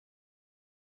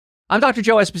I'm Dr.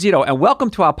 Joe Esposito, and welcome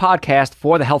to our podcast,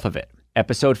 For the Health of It,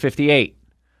 episode 58.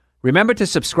 Remember to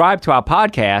subscribe to our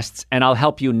podcasts, and I'll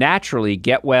help you naturally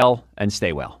get well and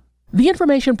stay well. The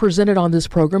information presented on this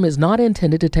program is not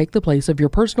intended to take the place of your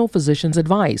personal physician's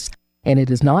advice, and it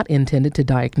is not intended to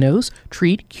diagnose,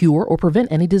 treat, cure, or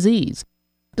prevent any disease.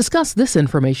 Discuss this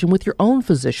information with your own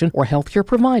physician or healthcare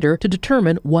provider to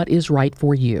determine what is right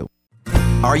for you.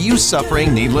 Are you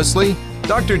suffering needlessly?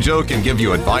 Dr. Joe can give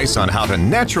you advice on how to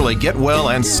naturally get well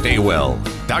and stay well.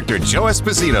 Dr. Joe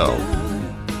Esposito.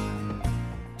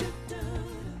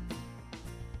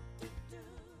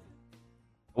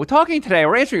 We're talking today,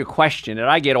 we're answering a question that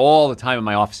I get all the time in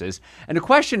my offices. And the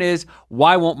question is,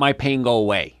 why won't my pain go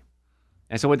away?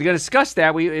 And so we're going to discuss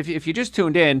that. If you just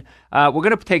tuned in, we're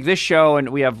going to take this show, and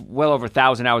we have well over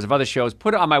 1,000 hours of other shows,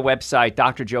 put it on my website,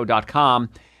 drjoe.com.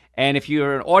 And if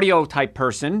you're an audio type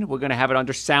person, we're going to have it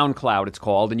under SoundCloud, it's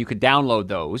called, and you could download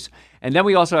those. And then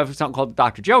we also have something called the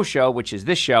Dr. Joe Show, which is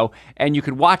this show, and you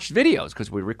could watch videos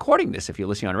because we're recording this. If you're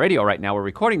listening on radio right now, we're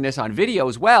recording this on video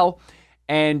as well,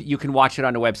 and you can watch it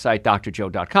on the website,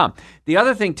 drjoe.com. The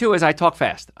other thing, too, is I talk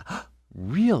fast.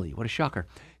 Really? What a shocker.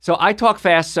 So I talk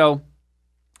fast, so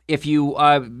if you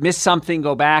miss something,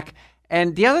 go back.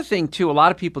 And the other thing, too, a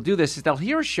lot of people do this, is they'll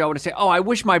hear a show and they say, oh, I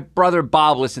wish my brother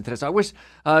Bob listened to this. I wish,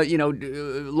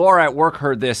 Laura at work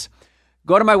heard this.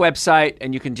 Go to my website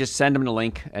and you can just send them the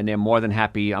link, and they're more than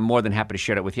happy. I'm more than happy to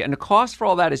share it with you. And the cost for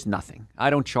all that is nothing. I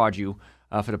don't charge you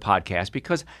for the podcast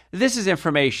because this is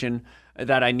information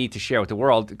that I need to share with the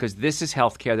world because this is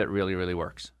healthcare that really, really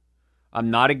works. I'm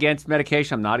not against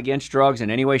medication. I'm not against drugs in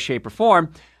any way, shape, or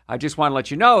form. I just want to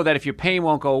let you know that if your pain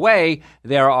won't go away,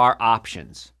 there are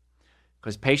options.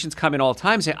 Because patients come in all the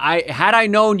time and say, had I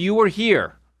known you were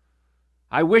here,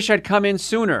 I wish I'd come in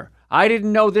sooner. I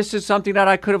didn't know this is something that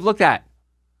I could have looked at.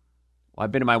 Well,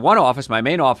 I've been in my one office, my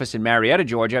main office in Marietta,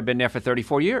 Georgia. I've been there for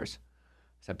 34 years.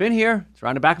 So I've been here. It's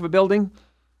around the back of a building.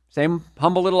 Same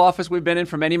humble little office we've been in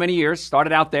for many, many years.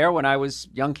 Started out there when I was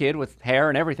a young kid with hair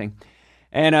and everything.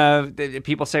 And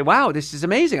people say, wow, this is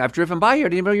amazing. I've driven by here. I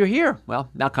didn't know you're here. Well,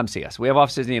 now come see us. We have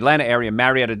offices in the Atlanta area,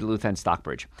 Marietta, Duluth, and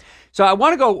Stockbridge. So I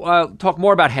want to go talk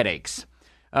more about headaches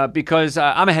because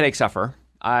I'm a headache sufferer.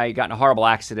 I got in a horrible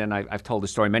accident. I've told the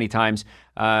story many times.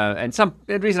 And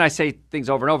the reason I say things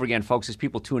over and over again, folks, is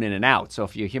people tune in and out. So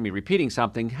if you hear me repeating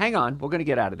something, hang on. We're going to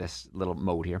get out of this little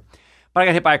mode here. But I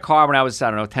got hit by a car when I was,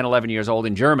 10, 11 years old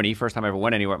in Germany. First time I ever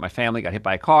went anywhere with my family. Got hit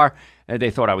by a car.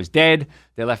 They thought I was dead.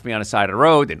 They left me on the side of the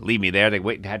road. They didn't leave me there.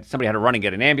 Somebody had to run and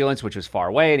get an ambulance, which was far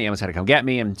away, and the ambulance had to come get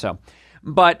me.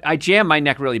 But I jammed my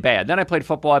neck really bad. Then I played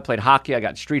football. I played hockey. I got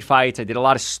in street fights. I did a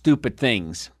lot of stupid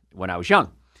things when I was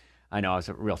young. I know I was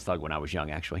a real thug when I was young,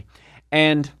 actually.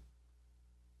 And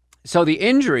so the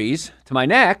injuries to my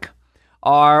neck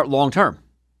are long-term.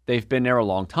 They've been there a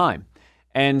long time.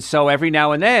 And so every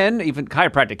now and then, even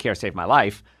chiropractic care saved my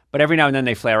life, but every now and then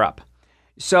they flare up.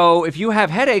 So if you have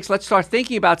headaches, let's start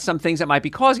thinking about some things that might be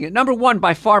causing it. Number one,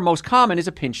 by far most common, is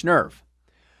a pinched nerve.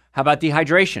 How about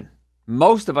dehydration?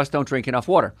 Most of us don't drink enough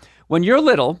water. When you're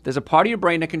little, there's a part of your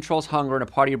brain that controls hunger and a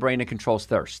part of your brain that controls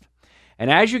thirst. And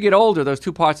as you get older, those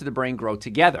two parts of the brain grow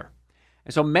together.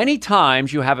 And so many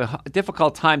times you have a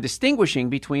difficult time distinguishing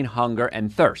between hunger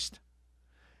and thirst.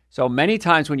 So many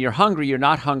times when you're hungry, you're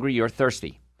not hungry, you're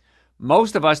thirsty.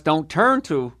 Most of us don't turn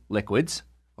to liquids,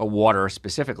 or water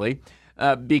specifically,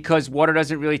 because water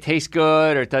doesn't really taste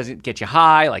good or it doesn't get you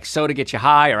high, like soda gets you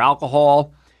high or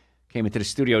alcohol. Came into the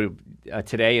studio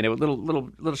today and it was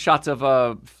little shots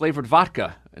of flavored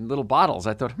vodka in little bottles.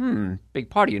 I thought, big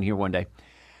party in here one day.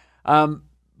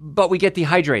 But we get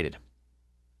dehydrated.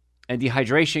 And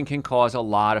dehydration can cause a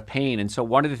lot of pain. And so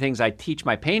one of the things I teach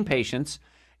my pain patients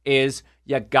is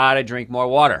you got to drink more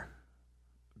water.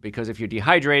 Because if you're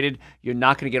dehydrated, you're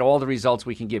not going to get all the results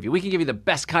we can give you. We can give you the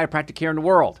best chiropractic care in the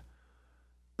world.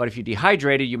 But if you're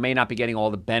dehydrated, you may not be getting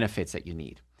all the benefits that you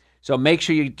need. So make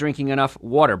sure you're drinking enough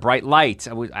water, bright lights,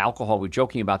 alcohol. We're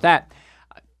joking about that.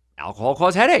 Alcohol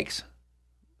causes headaches.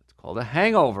 It's called a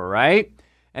hangover, right?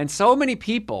 And so many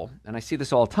people, and I see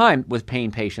this all the time with pain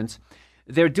patients,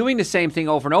 they're doing the same thing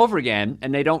over and over again,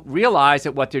 and they don't realize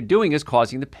that what they're doing is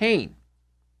causing the pain.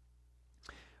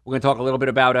 We're going to talk a little bit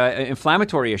about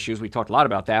inflammatory issues. We talked a lot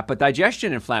about that, but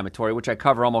digestion inflammatory, which I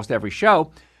cover almost every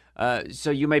show.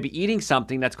 So you may be eating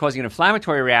something that's causing an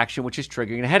inflammatory reaction, which is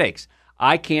triggering the headaches.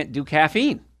 I can't do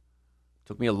caffeine. It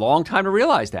took me a long time to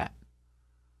realize that.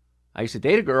 I used to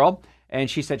date a girl, and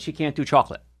she said she can't do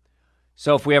chocolate.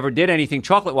 So if we ever did anything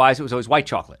chocolate-wise, it was always white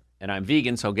chocolate. And I'm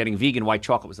vegan, so getting vegan white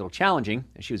chocolate was a little challenging.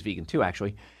 And she was vegan too,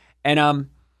 actually. And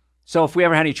So if we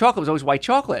ever had any chocolate, it was always white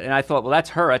chocolate. And I thought, well, that's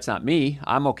her. That's not me.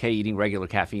 I'm okay eating regular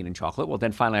caffeine and chocolate. Well,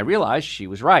 then finally I realized she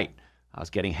was right. I was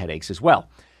getting headaches as well.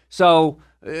 So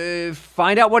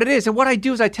find out what it is. And what I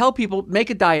do is I tell people, make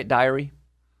a diet diary.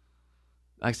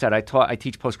 Like I said, I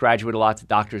teach postgraduate a lot to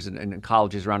doctors and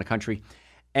colleges around the country.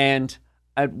 And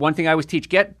one thing I always teach,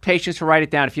 get patients to write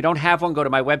it down. If you don't have one, go to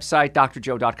my website,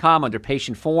 drjoe.com. Under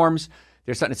patient forms,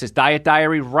 there's something that says diet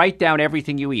diary. Write down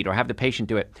everything you eat or have the patient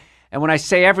do it. And when I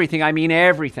say everything, I mean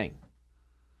everything.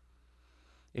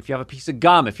 If you have a piece of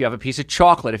gum, if you have a piece of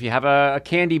chocolate, if you have a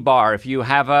candy bar, if you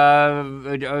have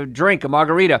a drink, a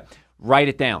margarita, write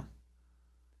it down.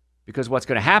 Because what's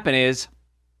going to happen is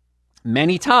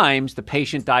many times the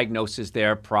patient diagnoses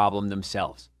their problem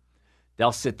themselves.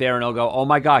 They'll sit there and they'll go, oh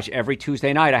my gosh, every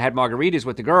Tuesday night I had margaritas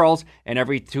with the girls, and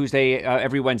every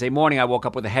Wednesday morning I woke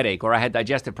up with a headache, or I had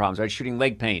digestive problems, or I had shooting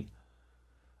leg pain.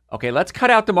 Okay, let's cut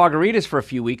out the margaritas for a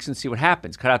few weeks and see what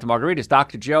happens. Cut out the margaritas.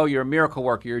 Dr. Joe, you're a miracle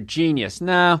worker. You're a genius.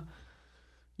 No.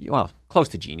 Well, close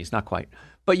to genius, not quite.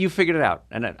 But you figured it out.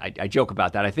 And I joke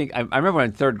about that. I remember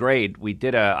in third grade, we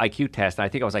did a IQ test, and I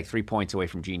think I was like 3 points away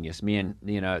from genius. Me and,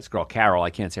 this girl, Carol,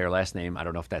 I can't say her last name. I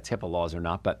don't know if that's HIPAA laws or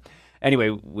not. But anyway,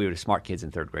 we were smart kids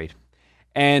in third grade.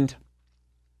 And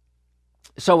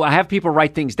so I have people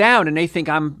write things down, and they think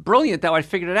I'm brilliant that I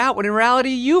figured it out, when in reality,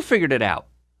 you figured it out.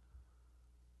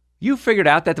 You figured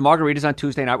out that the margaritas on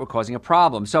Tuesday night were causing a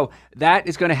problem. So that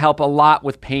is going to help a lot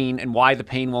with pain and why the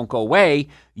pain won't go away.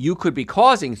 You could be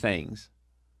causing things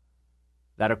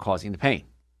that are causing the pain.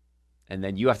 And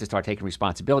then you have to start taking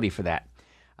responsibility for that.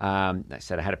 I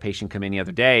said I had a patient come in the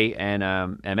other day, and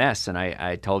MS, and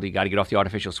I told her, you got to get off the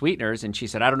artificial sweeteners. And she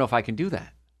said, I don't know if I can do that.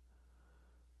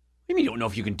 What do you mean you don't know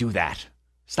if you can do that?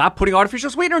 Stop putting artificial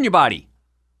sweetener in your body.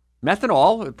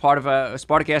 Methanol, part of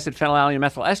aspartic acid, phenylalanine,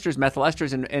 methyl esters. Methyl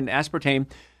esters and aspartame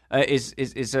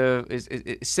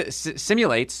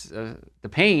simulates the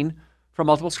pain from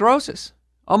multiple sclerosis,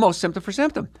 almost symptom for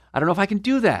symptom. I don't know if I can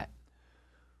do that.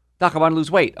 Doc, I want to lose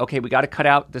weight. Okay, we got to cut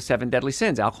out the 7 deadly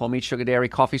sins: alcohol, meat, sugar, dairy,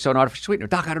 coffee, soda, and artificial sweetener.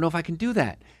 Doc, I don't know if I can do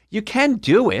that. You can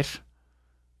do it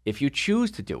if you choose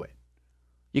to do it.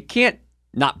 You can't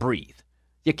not breathe.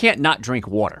 You can't not drink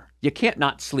water. You can't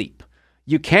not sleep.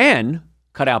 You can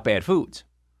cut out bad foods.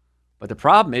 But the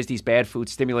problem is these bad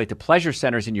foods stimulate the pleasure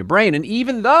centers in your brain. And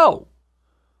even though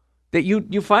that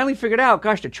you finally figured out,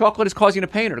 gosh, the chocolate is causing the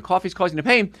pain or the coffee is causing the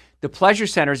pain, the pleasure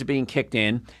centers are being kicked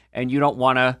in, and you don't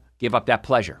want to give up that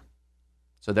pleasure.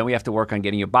 So then we have to work on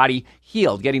getting your body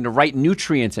healed, getting the right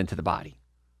nutrients into the body.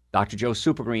 Dr. Joe's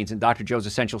Super Greens and Dr. Joe's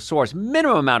Essential Source,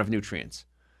 minimum amount of nutrients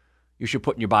you should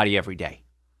put in your body every day.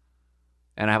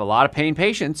 And I have a lot of pain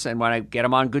patients, and when I get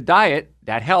them on good diet,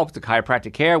 that helps. The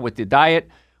chiropractic care with the diet.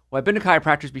 Well, I've been to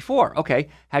chiropractors before. Okay,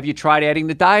 have you tried adding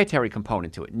the dietary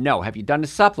component to it? No. Have you done the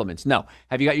supplements? No.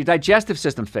 Have you got your digestive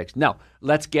system fixed? No.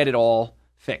 Let's get it all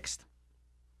fixed.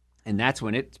 And that's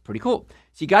when it's pretty cool.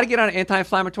 So you got to get on an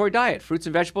anti-inflammatory diet. Fruits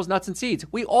and vegetables, nuts and seeds.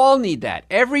 We all need that.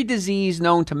 Every disease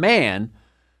known to man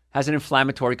has an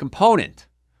inflammatory component.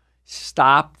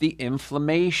 Stop the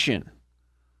inflammation.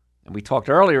 And we talked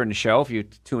earlier in the show, if you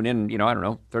tune in,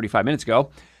 35 minutes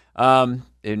ago,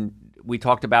 and we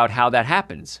talked about how that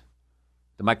happens.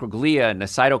 The microglia and the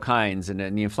cytokines and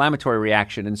the inflammatory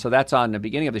reaction. And so that's on the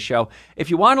beginning of the show. If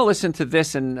you want to listen to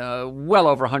this and well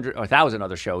over 100 or 1,000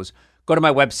 other shows, go to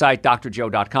my website,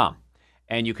 drjoe.com.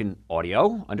 And you can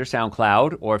audio under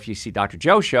SoundCloud, or if you see Dr.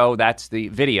 Joe Show, that's the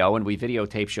video, and we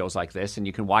videotape shows like this, and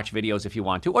you can watch videos if you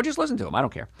want to, or just listen to them. I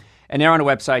don't care. And they're on the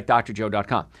website,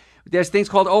 drjoe.com. There's things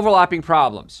called overlapping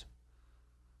problems.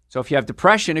 So if you have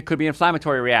depression, it could be an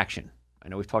inflammatory reaction. I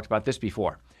know we've talked about this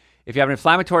before. If you have an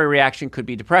inflammatory reaction, could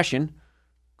be depression,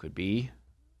 could be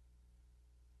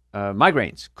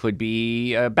migraines, could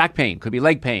be back pain, could be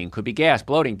leg pain, could be gas,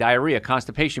 bloating, diarrhea,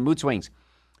 constipation, mood swings.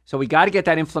 So we got to get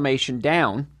that inflammation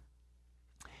down,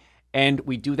 and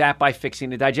we do that by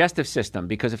fixing the digestive system,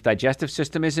 because if digestive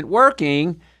system isn't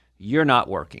working, you're not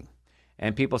working.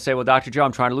 And people say, well, Dr. Joe,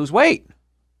 I'm trying to lose weight.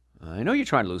 I know you're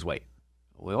trying to lose weight.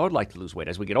 We all like to lose weight.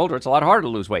 As we get older, it's a lot harder to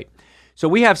lose weight. So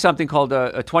we have something called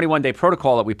a 21-day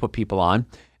protocol that we put people on,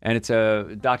 and it's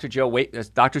a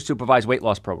doctor supervised weight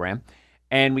loss program.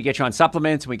 And we get you on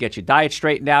supplements, and we get your diet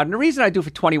straightened out. And the reason I do for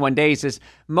 21 days is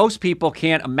most people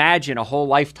can't imagine a whole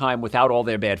lifetime without all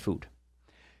their bad food.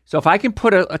 So if I can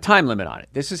put a time limit on it,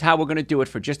 this is how we're going to do it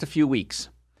for just a few weeks.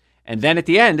 And then at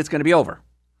the end, it's going to be over.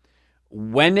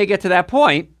 When they get to that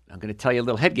point, I'm going to tell you a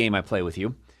little head game I play with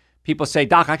you. People say,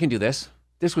 Doc, I can do this.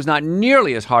 This was not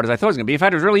nearly as hard as I thought it was going to be. In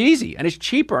fact, it was really easy, and it's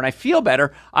cheaper, and I feel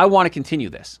better. I want to continue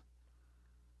this.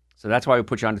 So that's why we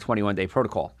put you on the 21-day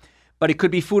protocol. But it could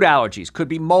be food allergies, could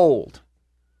be mold,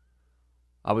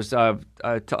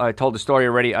 I told the story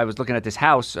already. I was looking at this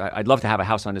house. I'd love to have a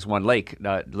house on this one lake,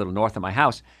 a little north of my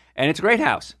house, and it's a great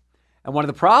house. And one of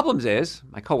the problems is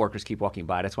my coworkers keep walking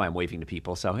by. That's why I'm waving to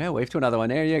people. So yeah, wave to another one.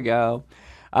 There you go.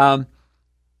 A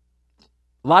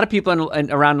lot of people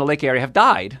around the lake area have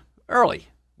died early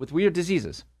with weird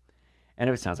diseases. And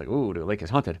it sounds like, ooh, the lake is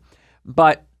haunted.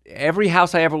 But every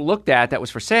house I ever looked at that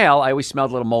was for sale, I always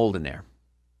smelled a little mold in there.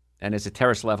 And there's a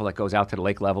terrace level that goes out to the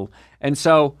lake level. And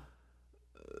so,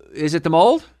 is it the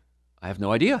mold? I have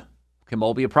no idea. Can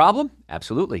mold be a problem?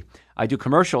 Absolutely. I do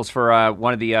commercials for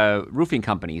one of the roofing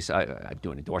companies. I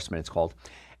do an endorsement, it's called.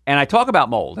 And I talk about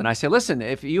mold. And I say, listen,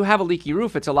 if you have a leaky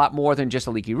roof, it's a lot more than just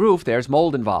a leaky roof. There's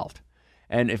mold involved.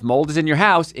 And if mold is in your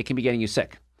house, it can be getting you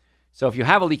sick. So if you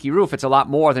have a leaky roof, it's a lot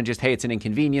more than just, hey, it's an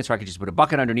inconvenience, or I could just put a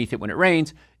bucket underneath it when it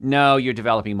rains. No, you're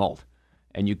developing mold.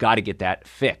 And you got to get that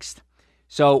fixed.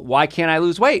 So why can't I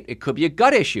lose weight? It could be a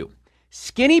gut issue.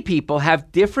 Skinny people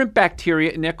have different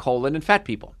bacteria in their colon than fat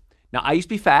people. Now, I used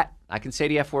to be fat. I can say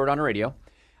the F word on the radio.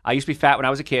 I used to be fat when I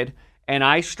was a kid, and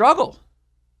I struggle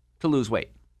to lose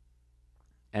weight.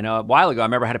 And a while ago, I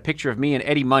remember I had a picture of me and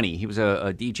Eddie Money. He was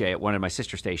a DJ at one of my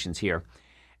sister stations here.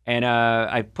 And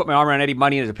I put my arm around Eddie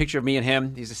Money, and there's a picture of me and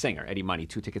him. He's a singer, Eddie Money,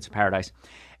 2 Tickets to Paradise.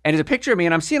 And there's a picture of me,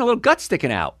 and I'm seeing a little gut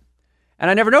sticking out. And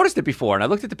I never noticed it before. And I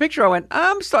looked at the picture. I went,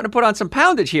 I'm starting to put on some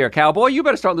poundage here, cowboy. You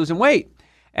better start losing weight.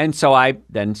 And so I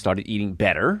then started eating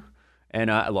better,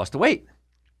 and I lost the weight.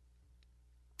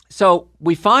 So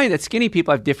we find that skinny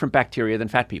people have different bacteria than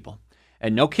fat people.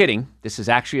 And no kidding, this is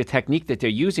actually a technique that they're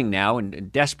using now, and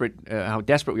how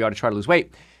desperate we are to try to lose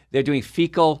weight. They're doing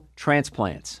fecal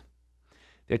transplants.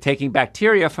 They're taking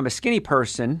bacteria from a skinny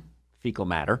person, fecal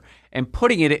matter, and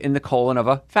putting it in the colon of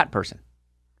a fat person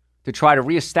to try to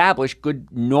reestablish good,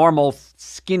 normal,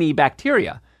 skinny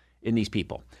bacteria in these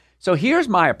people. So here's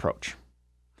my approach.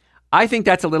 I think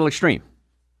that's a little extreme.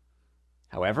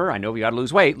 However, I know we got to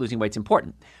lose weight. Losing weight's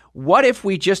important. What if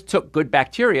we just took good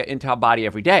bacteria into our body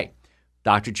every day?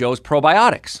 Dr. Joe's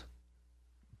probiotics.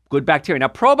 Good bacteria. Now,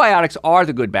 probiotics are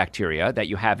the good bacteria that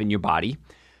you have in your body.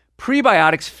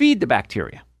 Prebiotics feed the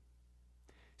bacteria.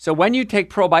 So when you take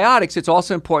probiotics, it's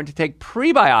also important to take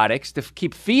prebiotics to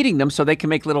keep feeding them so they can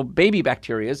make little baby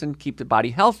bacterias and keep the body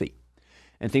healthy.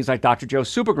 And things like Dr. Joe's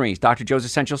Super Greens, Dr. Joe's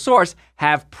Essential Source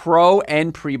have pro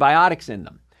and prebiotics in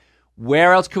them.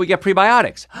 Where else can we get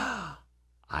prebiotics?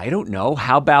 I don't know.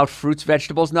 How about fruits,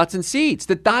 vegetables, nuts, and seeds?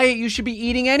 The diet you should be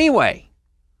eating anyway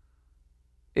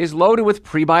is loaded with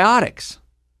prebiotics.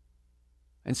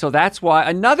 And so that's why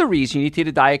another reason you need to eat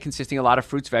a diet consisting of a lot of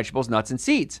fruits, vegetables, nuts, and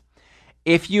seeds.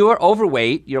 If you are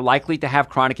overweight, you're likely to have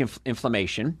chronic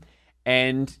inflammation,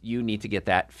 and you need to get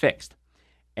that fixed.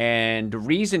 And the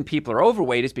reason people are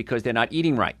overweight is because they're not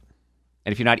eating right.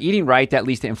 And if you're not eating right, that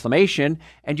leads to inflammation,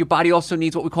 and your body also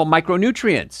needs what we call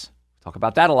micronutrients. Talk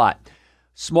about that a lot.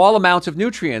 Small amounts of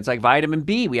nutrients like vitamin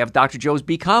B. We have Dr. Joe's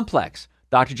B complex,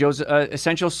 Dr. Joe's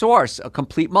Essential Source, a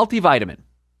complete multivitamin.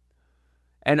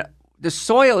 And the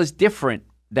soil is different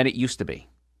than it used to be.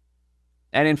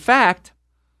 And in fact,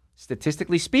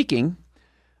 statistically speaking,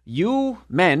 you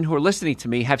men who are listening to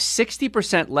me have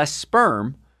 60% less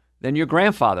sperm than your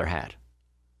grandfather had.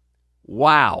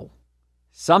 Wow.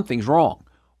 Something's wrong.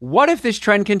 What if this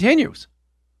trend continues?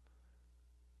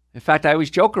 In fact, I always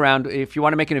joke around, if you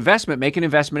want to make an investment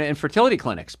in fertility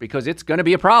clinics, because it's going to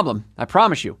be a problem. I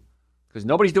promise you. Because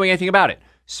nobody's doing anything about it.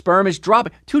 Sperm is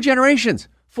dropping. 2 generations,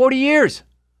 40 years.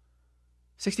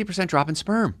 60% drop in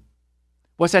sperm.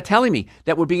 What's that telling me?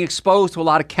 That we're being exposed to a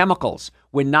lot of chemicals.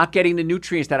 We're not getting the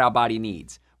nutrients that our body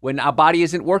needs. When our body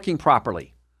isn't working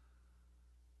properly.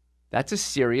 That's a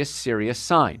serious, serious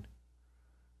sign.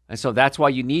 And so that's why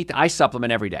I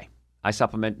supplement every day. I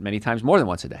supplement many times more than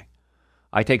once a day.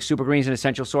 I take Super Greens and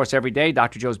Essential Source every day,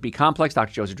 Dr. Joe's B Complex,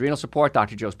 Dr. Joe's Adrenal Support,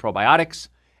 Dr. Joe's Probiotics.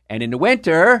 And in the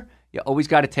winter, you always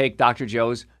got to take Dr.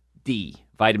 Joe's D,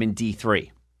 vitamin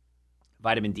D3.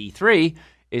 Vitamin D3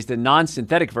 is the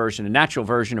non-synthetic version, a natural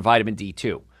version of vitamin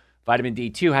D2. Vitamin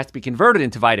D2 has to be converted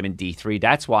into vitamin D3.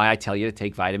 That's why I tell you to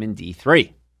take vitamin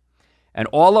D3. And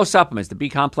all those supplements, the B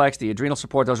Complex, the Adrenal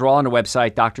Support, those are all on the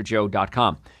website,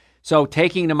 drjoe.com. So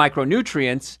taking the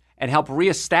micronutrients and help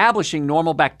reestablishing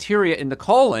normal bacteria in the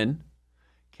colon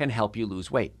can help you lose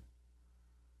weight.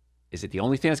 Is it the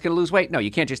only thing that's going to lose weight? No,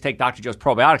 you can't just take Dr. Joe's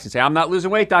probiotics and say, I'm not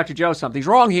losing weight, Dr. Joe, something's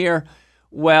wrong here.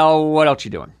 Well, what else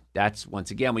you doing? That's,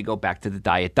 once again, we go back to the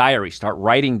diet diary. Start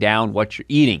writing down what you're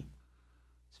eating.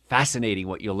 It's fascinating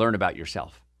what you'll learn about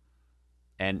yourself.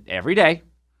 And every day,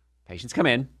 patients come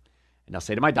in, and they'll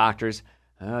say to my doctors,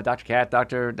 Dr. Kat,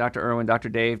 Dr. Irwin, Dr.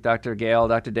 Dave, Dr. Gail,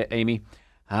 Dr. Amy,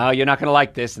 you're not going to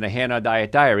like this, and they hand out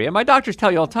diet diary. And my doctors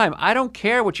tell you all the time, I don't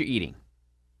care what you're eating.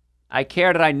 I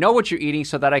care that I know what you're eating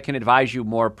so that I can advise you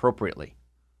more appropriately.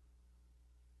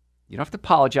 You don't have to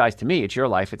apologize to me. It's your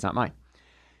life. It's not mine.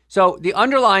 So the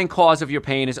underlying cause of your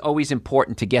pain is always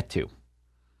important to get to.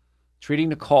 Treating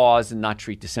the cause and not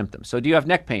treat the symptoms. So do you have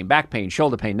neck pain, back pain,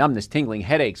 shoulder pain, numbness, tingling,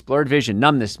 headaches, blurred vision,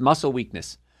 numbness, muscle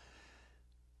weakness?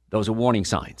 Those are warning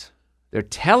signs. They're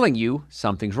telling you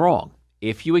something's wrong.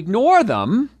 If you ignore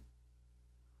them,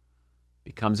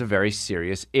 it becomes a very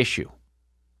serious issue.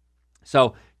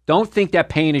 So don't think that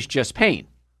pain is just pain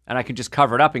and I can just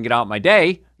cover it up and get out my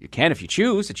day. You can if you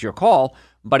choose. It's your call.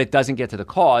 But it doesn't get to the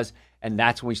cause, and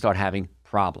that's when we start having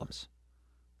problems.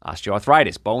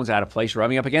 Osteoarthritis, bones out of place,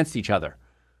 rubbing up against each other.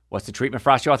 What's the treatment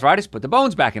for osteoarthritis? Put the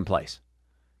bones back in place.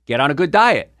 Get on a good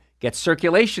diet. Get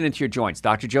circulation into your joints.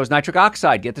 Dr. Joe's nitric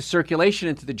oxide. Get the circulation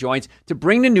into the joints to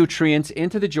bring the nutrients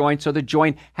into the joint so the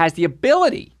joint has the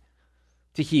ability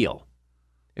to heal.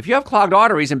 If you have clogged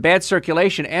arteries and bad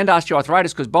circulation and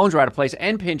osteoarthritis because bones are out of place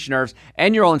and pinched nerves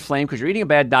and you're all inflamed because you're eating a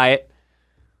bad diet,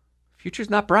 future's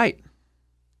not bright.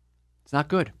 It's not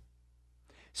good.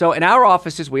 So in our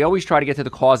offices, we always try to get to the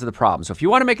cause of the problem. So if you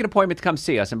want to make an appointment to come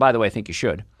see us, and by the way, I think you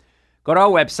should, go to our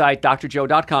website,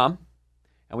 drjoe.com,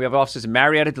 and we have offices in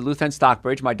Marietta, Duluth, and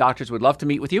Stockbridge. My doctors would love to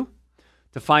meet with you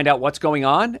to find out what's going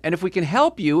on. And if we can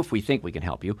help you, if we think we can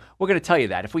help you, we're going to tell you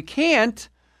that. If we can't,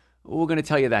 we're going to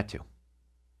tell you that too.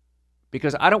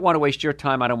 Because I don't want to waste your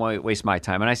time. I don't want to waste my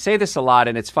time. And I say this a lot,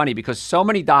 and it's funny because so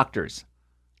many doctors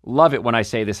love it when I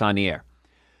say this on the air.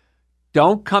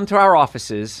 Don't come to our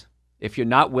offices if you're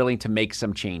not willing to make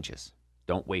some changes.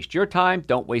 Don't waste your time.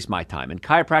 Don't waste my time. And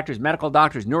chiropractors, medical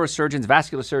doctors, neurosurgeons,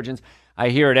 vascular surgeons, I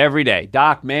hear it every day.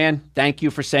 Doc, man, thank you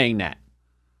for saying that.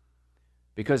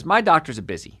 Because my doctors are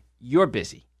busy. You're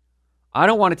busy. I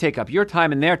don't want to take up your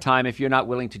time and their time if you're not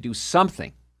willing to do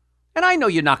something. And I know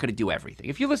you're not going to do everything.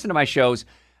 If you listen to my shows,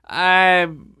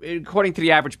 according to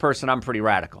the average person, I'm pretty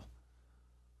radical.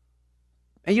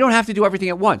 And you don't have to do everything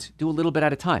at once. Do a little bit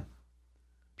at a time.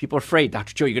 People are afraid,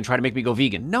 Dr. Joe, you're going to try to make me go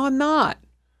vegan. No, I'm not.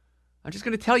 I'm just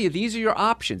going to tell you, these are your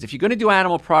options. If you're going to do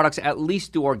animal products, at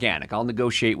least do organic. I'll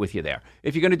negotiate with you there.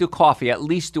 If you're going to do coffee, at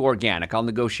least do organic. I'll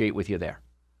negotiate with you there.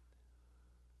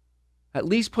 At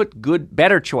least put good,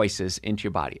 better choices into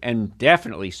your body. And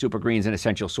definitely Super Greens and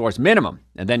Essential Source minimum.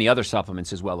 And then the other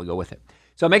supplements as well will go with it.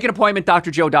 So make an appointment,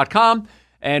 drjoe.com.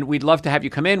 And we'd love to have you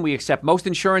come in. We accept most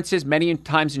insurances. Many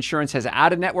times insurance has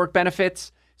out-of-network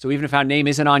benefits. So even if our name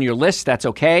isn't on your list, that's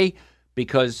okay.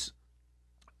 Because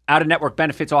out-of-network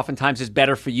benefits oftentimes is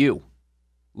better for you.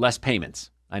 Less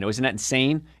payments. I know, isn't that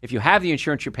insane? If you have the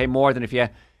insurance, you pay more than if you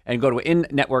and go to an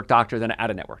in-network doctor than an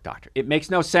out-of-network doctor. It makes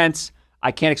no sense.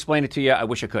 I can't explain it to you. I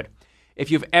wish I could. If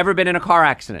you've ever been in a car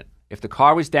accident, if the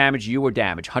car was damaged, you were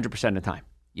damaged 100% of the time.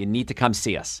 You need to come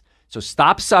see us. So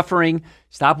stop suffering,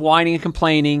 stop whining and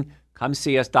complaining. Come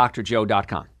see us,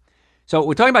 drjoe.com. So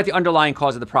we're talking about the underlying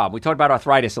cause of the problem. We talked about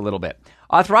arthritis a little bit.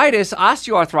 Arthritis,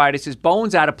 osteoarthritis, is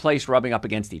bones out of place rubbing up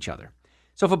against each other.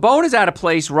 So if a bone is out of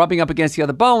place rubbing up against the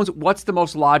other bones, what's the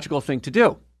most logical thing to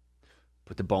do?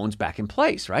 Put the bones back in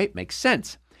place, right? Makes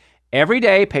sense. Every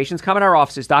day, patients come in our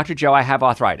offices, Dr. Joe, I have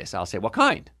arthritis. I'll say, what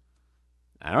kind?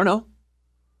 I don't know.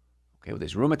 Okay, well,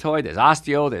 there's rheumatoid, there's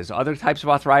osteo, there's other types of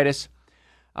arthritis.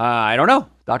 I don't know.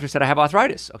 Doctor said I have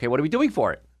arthritis. Okay, what are we doing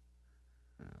for it?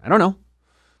 I don't know.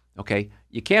 Okay,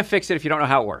 you can't fix it if you don't know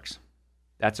how it works.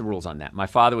 That's the rules on that. My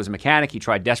father was a mechanic. He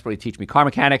tried desperately to teach me car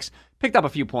mechanics. Picked up a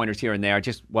few pointers here and there. It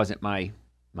just wasn't my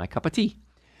cup of tea.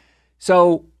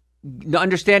 So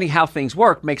understanding how things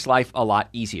work makes life a lot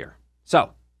easier.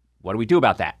 So what do we do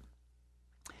about that?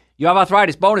 You have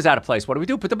arthritis, bone is out of place. What do we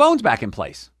do? Put the bones back in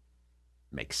place.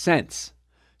 Makes sense.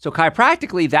 So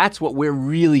chiropractically, that's what we're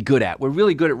really good at. We're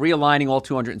really good at realigning all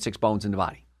 206 bones in the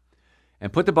body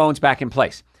and put the bones back in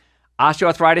place.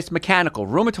 Osteoarthritis, mechanical.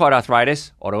 Rheumatoid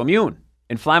arthritis, autoimmune.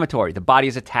 Inflammatory. The body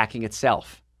is attacking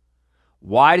itself.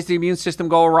 Why does the immune system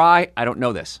go awry? I don't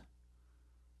know this.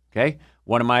 Okay?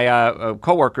 One of my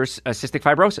coworkers, cystic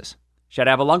fibrosis. She had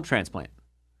to have a lung transplant.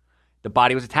 The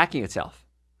body was attacking itself.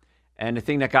 And the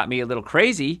thing that got me a little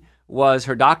crazy was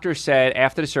her doctor said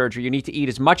after the surgery, you need to eat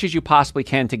as much as you possibly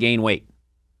can to gain weight.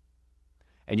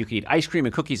 And you can eat ice cream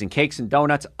and cookies and cakes and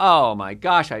donuts. Oh my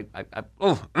gosh.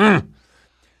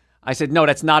 I said, no,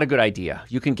 that's not a good idea.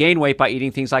 You can gain weight by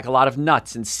eating things like a lot of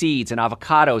nuts and seeds and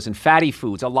avocados and fatty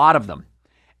foods, a lot of them.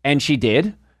 And she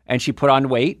did, and she put on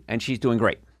weight, and she's doing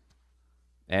great.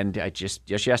 And I just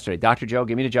yesterday, Dr. Joe,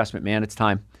 give me an adjustment, man. It's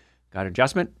time. Got an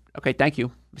adjustment? Okay, thank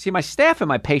you. See, my staff and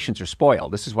my patients are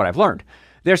spoiled. This is what I've learned.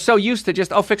 They're so used to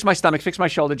just, fix my stomach, fix my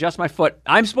shoulder, adjust my foot.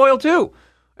 I'm spoiled too.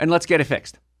 And let's get it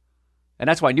fixed. And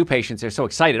that's why new patients are so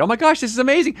excited. Oh my gosh, this is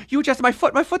amazing. You adjusted my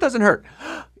foot. My foot doesn't hurt.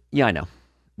 Yeah, I know.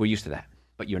 We're used to that,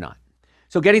 but you're not.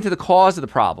 So getting to the cause of the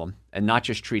problem and not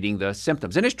just treating the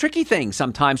symptoms. And it's tricky things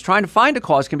sometimes. Trying to find a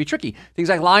cause can be tricky. Things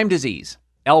like Lyme disease,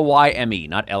 Lyme,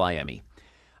 not Lime.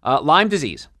 Lyme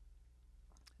disease,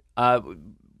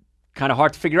 kind of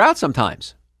hard to figure out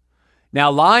sometimes. Now,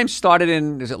 Lyme started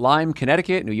is it Lyme,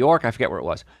 Connecticut, New York? I forget where it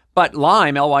was. But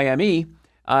Lyme, Lyme,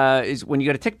 is when you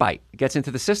get a tick bite. It gets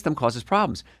into the system, causes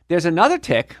problems. There's another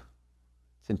tick.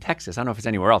 It's in Texas. I don't know if it's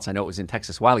anywhere else. I know it was in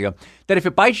Texas a while ago. That if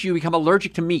it bites you, you become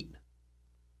allergic to meat.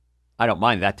 I don't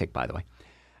mind that tick, by the way.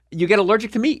 You get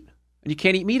allergic to meat, and you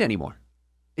can't eat meat anymore.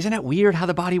 Isn't that weird how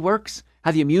the body works?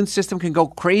 How the immune system can go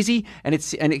crazy, and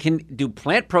it can do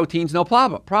plant proteins, no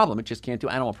problem. It just can't do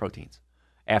animal proteins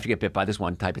after you get bit by this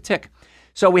one type of tick.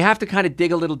 So we have to kind of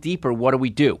dig a little deeper. What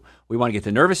do? We want to get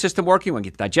the nervous system working, we want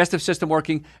to get the digestive system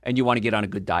working, and you want to get on a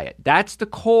good diet. That's the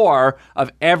core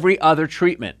of every other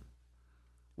treatment.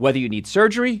 Whether you need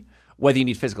surgery, whether you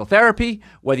need physical therapy,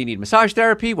 whether you need massage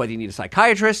therapy, whether you need a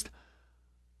psychiatrist,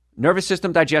 nervous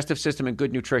system, digestive system, and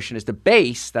good nutrition is the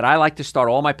base that I like to start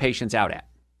all my patients out at.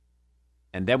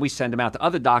 And then we send them out to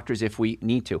other doctors if we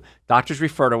need to. Doctors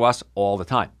refer to us all the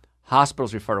time.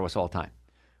 Hospitals refer to us all the time.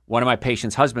 One of my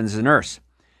patients' husbands is a nurse.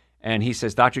 And he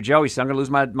says, Dr. Joe, he says, I'm going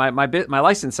to lose my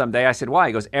license someday. I said, why?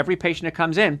 He goes, every patient that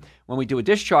comes in, when we do a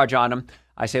discharge on them,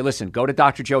 I say, listen, go to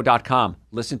drjoe.com.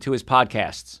 Listen to his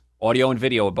podcasts. Audio and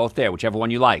video are both there, whichever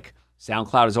one you like.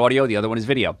 SoundCloud is audio. The other one is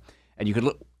video. And you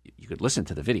could listen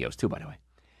to the videos too, by the way.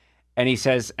 And he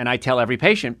says, and I tell every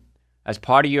patient, as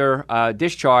part of your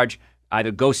discharge,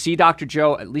 either go see Dr.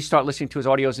 Joe, at least start listening to his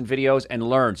audios and videos and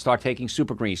learn. Start taking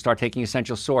Super Green, start taking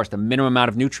Essential Source, the minimum amount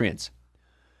of nutrients.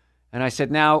 And I said,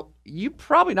 now, you're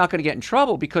probably not going to get in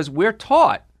trouble because we're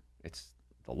taught, it's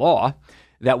the law,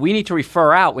 that we need to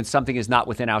refer out when something is not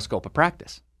within our scope of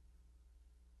practice.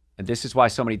 And this is why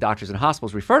so many doctors and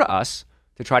hospitals refer to us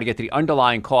to try to get to the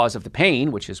underlying cause of the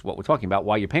pain, which is what we're talking about,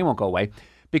 why your pain won't go away,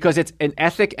 because it's an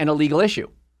ethic and a legal issue.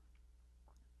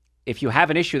 If you have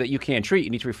an issue that you can't treat,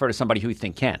 you need to refer to somebody who you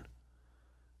think can.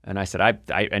 And I said,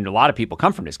 and a lot of people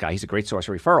come from this guy. He's a great source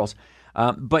of referrals.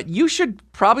 But you should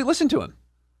probably listen to him.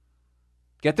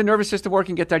 Get the nervous system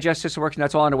working, get digestive system working.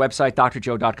 That's all on the website,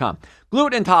 drjoe.com.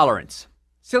 Gluten intolerance,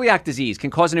 celiac disease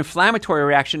can cause an inflammatory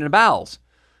reaction in the bowels.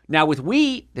 Now, with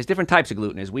wheat, there's different types of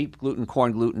gluten. There's wheat gluten,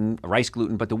 corn gluten, rice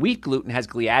gluten, but the wheat gluten has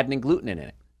gliadin and gluten in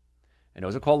it. And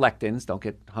those are called lectins. Don't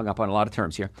get hung up on a lot of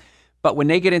terms here. But when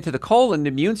they get into the colon, the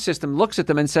immune system looks at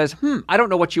them and says, I don't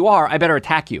know what you are. I better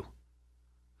attack you.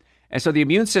 And so the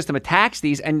immune system attacks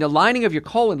these, and the lining of your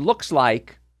colon looks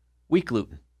like wheat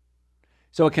gluten.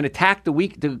 So it can attack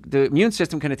the immune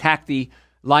system can attack the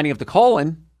lining of the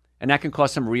colon, and that can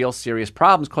cause some real serious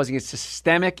problems, causing a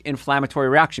systemic inflammatory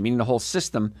reaction, meaning the whole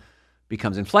system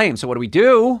becomes inflamed. So what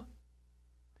do?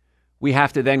 We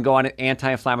have to then go on an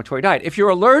anti-inflammatory diet. If you're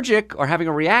allergic or having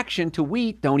a reaction to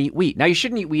wheat, don't eat wheat. Now, you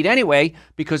shouldn't eat wheat anyway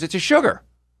because it's a sugar.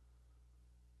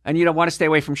 And you don't want to stay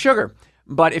away from sugar.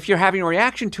 But if you're having a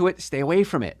reaction to it, stay away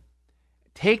from it.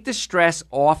 Take the stress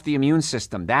off the immune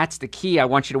system. That's the key I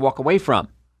want you to walk away from.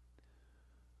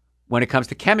 When it comes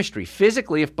to chemistry,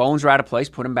 physically, if bones are out of place,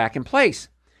 put them back in place.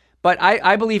 But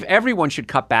I believe everyone should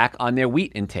cut back on their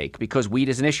wheat intake because wheat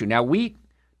is an issue. Now, wheat,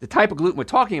 the type of gluten we're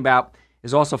talking about,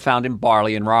 is also found in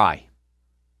barley and rye.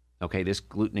 Okay, this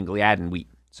gluten and gliadin wheat.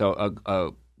 So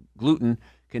gluten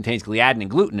contains gliadin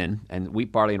and glutenin, and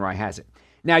wheat, barley, and rye has it.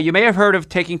 Now, you may have heard of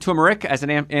taking turmeric as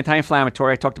an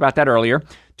anti-inflammatory. I talked about that earlier.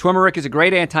 Turmeric is a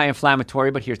great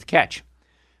anti-inflammatory, but here's the catch.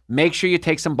 Make sure you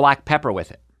take some black pepper with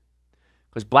it,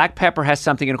 because black pepper has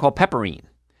something in it called pepperine.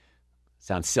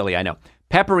 Sounds silly, I know.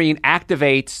 Pepperine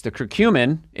activates the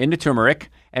curcumin in the turmeric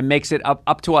and makes it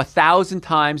up to 1,000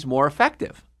 times more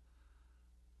effective.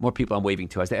 More people I'm waving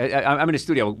to. I'm in a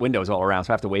studio with windows all around,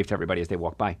 so I have to wave to everybody as they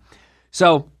walk by.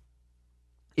 So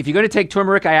if you're going to take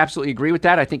turmeric, I absolutely agree with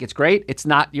that. I think it's great. It's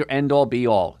not your end-all,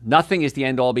 be-all. Nothing is the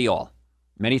end-all, be-all.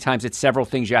 Many times it's several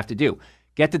things you have to do.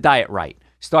 Get the diet right.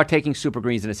 Start taking Super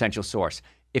Greens and Essential Source.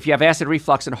 If you have acid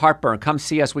reflux and heartburn, come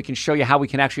see us. We can show you how we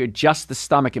can actually adjust the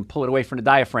stomach and pull it away from the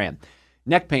diaphragm.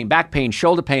 Neck pain, back pain,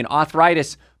 shoulder pain,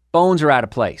 arthritis, bones are out of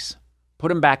place. Put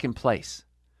them back in place.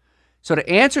 So the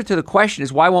answer to the question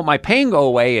is, why won't my pain go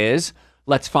away, is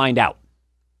let's find out.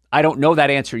 I don't know that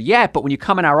answer yet, but when you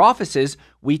come in our offices,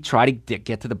 we try to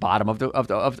get to the bottom of the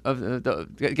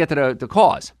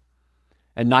cause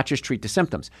and not just treat the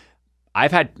symptoms.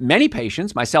 I've had many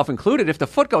patients, myself included, if the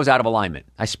foot goes out of alignment.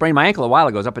 I sprained my ankle a while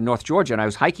ago. I was up in North Georgia and I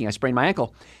was hiking. I sprained my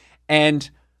ankle and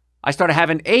I started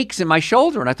having aches in my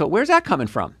shoulder. And I thought, where's that coming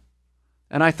from?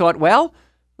 And I thought, well,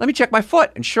 let me check my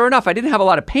foot. And sure enough, I didn't have a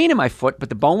lot of pain in my foot, but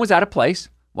the bone was out of place.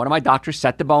 One of my doctors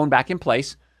set the bone back in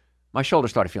place. my shoulder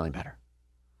started feeling better.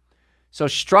 So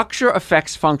structure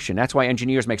affects function. That's why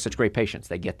engineers make such great patients.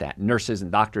 They get that. Nurses and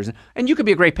doctors. And you could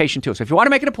be a great patient too. So if you want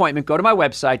to make an appointment, go to my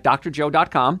website,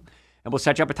 drjoe.com, and we'll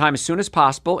set you up a time as soon as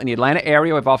possible. In the Atlanta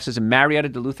area, we have offices in Marietta,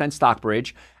 Duluth, and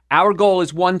Stockbridge. Our goal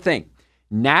is one thing: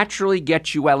 naturally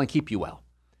get you well and keep you well.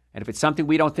 And if it's something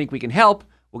we don't think we can help,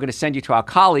 we're going to send you to our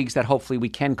colleagues that hopefully we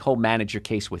can co-manage your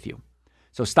case with you.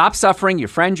 So stop suffering, your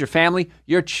friends, your family,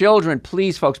 your children.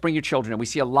 Please, folks, bring your children in. We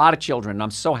see a lot of children, and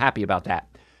I'm so happy about that.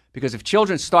 Because if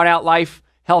children start out life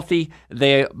healthy,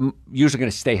 they're usually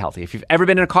going to stay healthy. If you've ever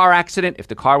been in a car accident, if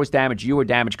the car was damaged, you were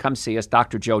damaged, come see us,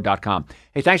 drjoe.com.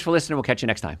 Hey, thanks for listening. We'll catch you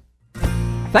next time.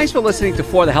 Thanks for listening to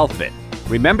For the Health Bit.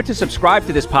 Remember to subscribe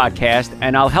to this podcast,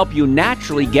 and I'll help you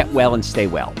naturally get well and stay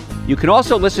well. You can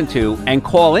also listen to and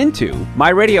call into my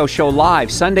radio show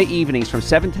live Sunday evenings from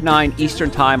 7 to 9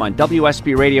 Eastern Time on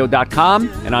WSBRadio.com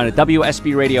and on a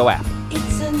WSB Radio app.